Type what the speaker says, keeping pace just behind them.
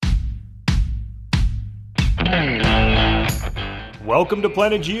Welcome to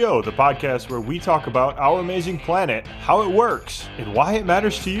Planet Geo, the podcast where we talk about our amazing planet, how it works, and why it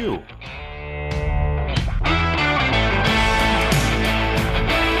matters to you.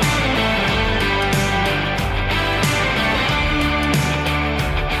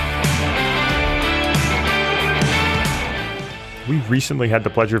 We recently had the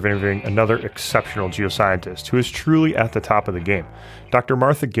pleasure of interviewing another exceptional geoscientist who is truly at the top of the game. Dr.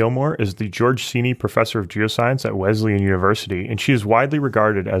 Martha Gilmore is the George Sini Professor of Geoscience at Wesleyan University, and she is widely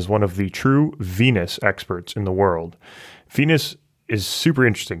regarded as one of the true Venus experts in the world. Venus is super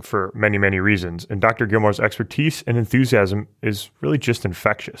interesting for many, many reasons, and Dr. Gilmore's expertise and enthusiasm is really just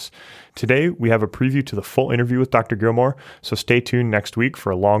infectious. Today, we have a preview to the full interview with Dr. Gilmore, so stay tuned next week for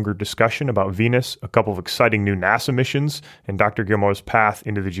a longer discussion about Venus, a couple of exciting new NASA missions, and Dr. Gilmore's path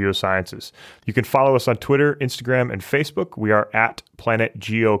into the geosciences. You can follow us on Twitter, Instagram, and Facebook. We are at Planet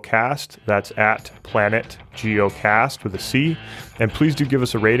Geocast. That's at Planet Geocast with a C. And please do give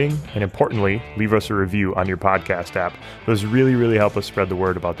us a rating, and importantly, leave us a review on your podcast app. Those really help us spread the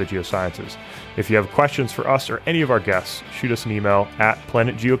word about the geosciences. If you have questions for us or any of our guests, shoot us an email at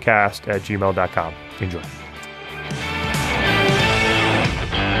planetgeocast@gmail.com. Enjoy.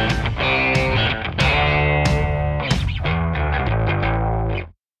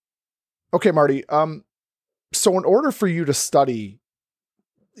 Okay, Marty. So in order for you to study,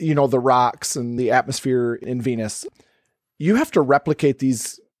 the rocks and the atmosphere in Venus, you have to replicate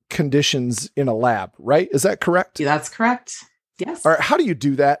these conditions in a lab, right? Is that correct? Yeah, that's correct. Yes. All right. How do you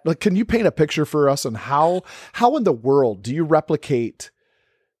do that? Like, can you paint a picture for us on how in the world do you replicate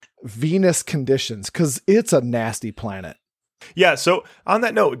Venus conditions? Because it's a nasty planet. Yeah, so on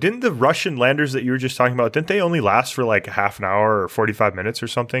that note, didn't the Russian landers that you were just talking about, didn't they only last for like half an hour or 45 minutes or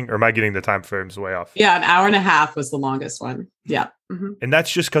something? Or am I getting the time frames way off? Yeah, an hour and a half was the longest one. Yeah. Mm-hmm. And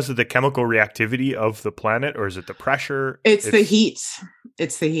that's just because of the chemical reactivity of the planet, or is it the pressure? It's the heat.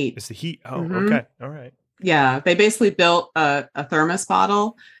 It's the heat. It's the heat. Oh, Mm-hmm. Okay. All right. Yeah, they basically built a thermos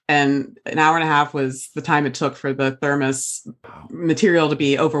bottle, and an hour and a half was the time it took for the thermos material to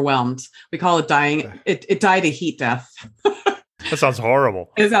be overwhelmed. We call it dying. It died a heat death. That sounds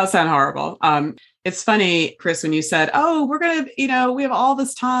horrible. It does sound horrible. It's funny, Chris, when you said, "Oh, we're gonna, we have all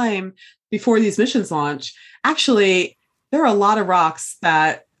this time before these missions launch." Actually, there are a lot of rocks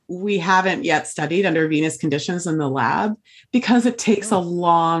that we haven't yet studied under Venus conditions in the lab because it takes a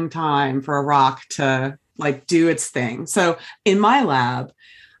long time for a rock to do its thing. So in my lab,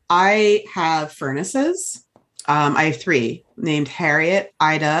 I have furnaces. I have 3 named Harriet,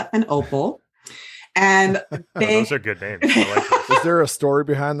 Ida, and Opal. And those are good names. I like those. Is there a story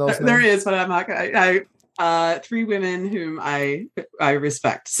behind those names? There is, but I'm not going to. 3 women whom I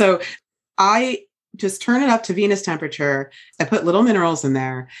respect. So I just turn it up to Venus temperature. I put little minerals in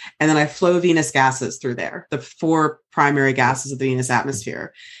there, and then I flow Venus gases through there, the 4 primary gases of the Venus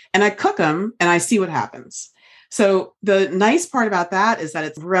atmosphere. And I cook them, and I see what happens. So the nice part about that is that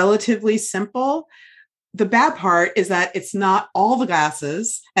it's relatively simple. The bad part is that it's not all the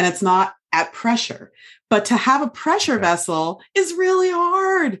gases, and it's not at pressure. But to have a pressure vessel is really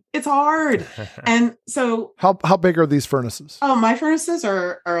hard. It's hard. And so how big are these furnaces? Oh, my furnaces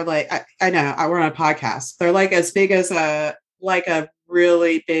are like, I know we're on a podcast. They're like as big as a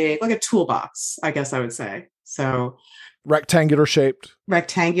really big, like a toolbox, I guess I would say. So rectangular shaped.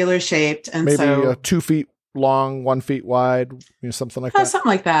 And maybe so 2 feet long, 1 feet wide, something like that. Something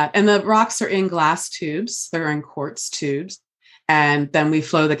like that. And the rocks are in glass tubes. They're in quartz tubes. And then we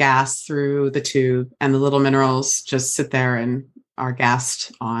flow the gas through the tube, and the little minerals just sit there and are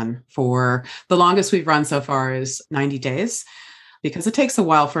gassed on for the longest we've run so far is 90 days, because it takes a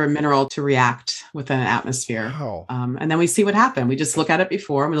while for a mineral to react within an atmosphere. Wow. And then we see what happened. We just look at it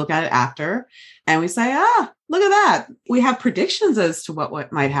before and we look at it after, and we say, look at that. We have predictions as to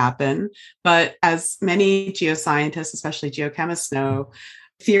what might happen. But as many geoscientists, especially geochemists, know,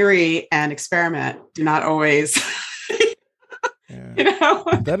 theory and experiment do not always...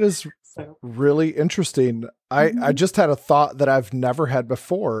 That is really interesting. I just had a thought that I've never had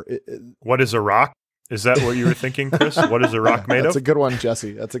before. What is a rock? Is that what you were thinking, Chris? What is a rock made of? That's a good one,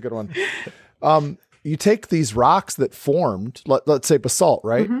 Jesse. That's a good one. You take these rocks that formed, let's say basalt,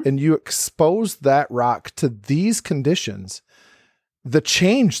 right? Mm-hmm. And you expose that rock to these conditions, the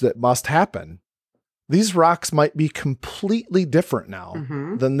change that must happen. These rocks might be completely different now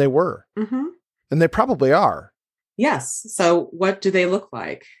than they were. Mm-hmm. And they probably are. Yes. So what do they look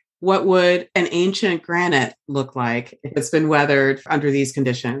like? What would an ancient granite look like if it's been weathered under these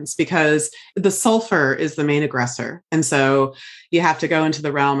conditions? Because the sulfur is the main aggressor. And so you have to go into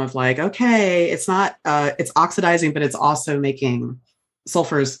the realm of it's not, it's oxidizing, but it's also making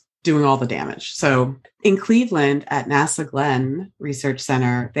sulfur's doing all the damage. So in Cleveland at NASA Glenn Research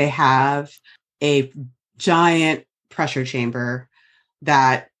Center, they have a giant pressure chamber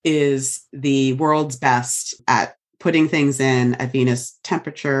that is the world's best at putting things in at Venus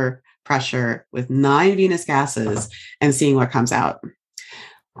temperature, pressure with 9 Venus gases and seeing what comes out.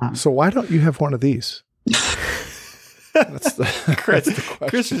 So why don't you have one of these? That's the Chris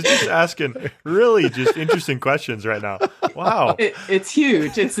is just asking really just interesting questions right now. Wow. It's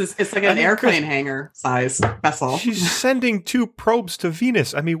huge. It's like an airplane hangar size vessel. She's sending 2 probes to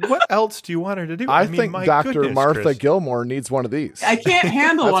Venus. I mean, what else do you want her to do? I think my Dr. goodness, Martha Chris. Gilmore needs one of these. I can't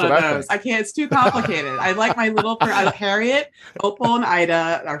handle one of what I those. think. I can't. It's too complicated. I like my little Harriet, Opal, and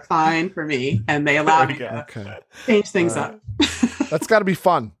Ida are fine for me, and they allow me to change things up. That's got to be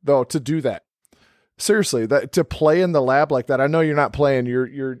fun, though, to do that. Seriously, that to play in the lab like that. I know you're not playing.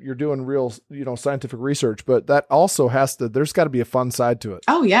 You're doing real, scientific research, but that also there's got to be a fun side to it.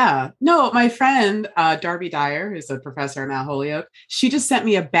 Oh yeah, no, my friend Darby Dyer, who's a professor at Mount Holyoke, she just sent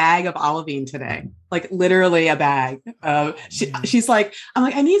me a bag of olivine today, like literally a bag. She's like, I'm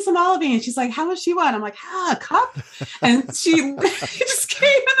like, I need some olivine. She's like, how much do you want? I'm like, a cup, and she just came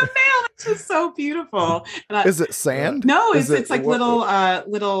in the mail. It's just so beautiful. And Is it sand? No, it's like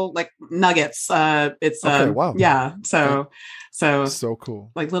little like nuggets. It's okay, wow. Yeah. So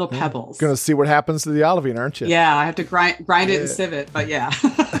cool. Like little pebbles. Gonna see what happens to the olivine, aren't you? Yeah, I have to grind it in civet, but yeah.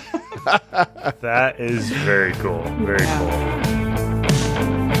 That is very cool. Very cool.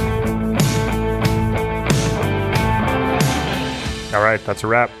 All right, that's a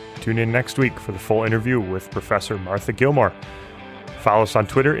wrap. Tune in next week for the full interview with Professor Martha Gilmore. Follow us on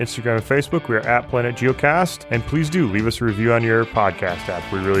Twitter, Instagram, and Facebook. We are at Planet Geocast. And please do leave us a review on your podcast app.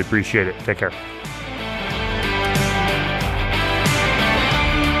 We really appreciate it. Take care.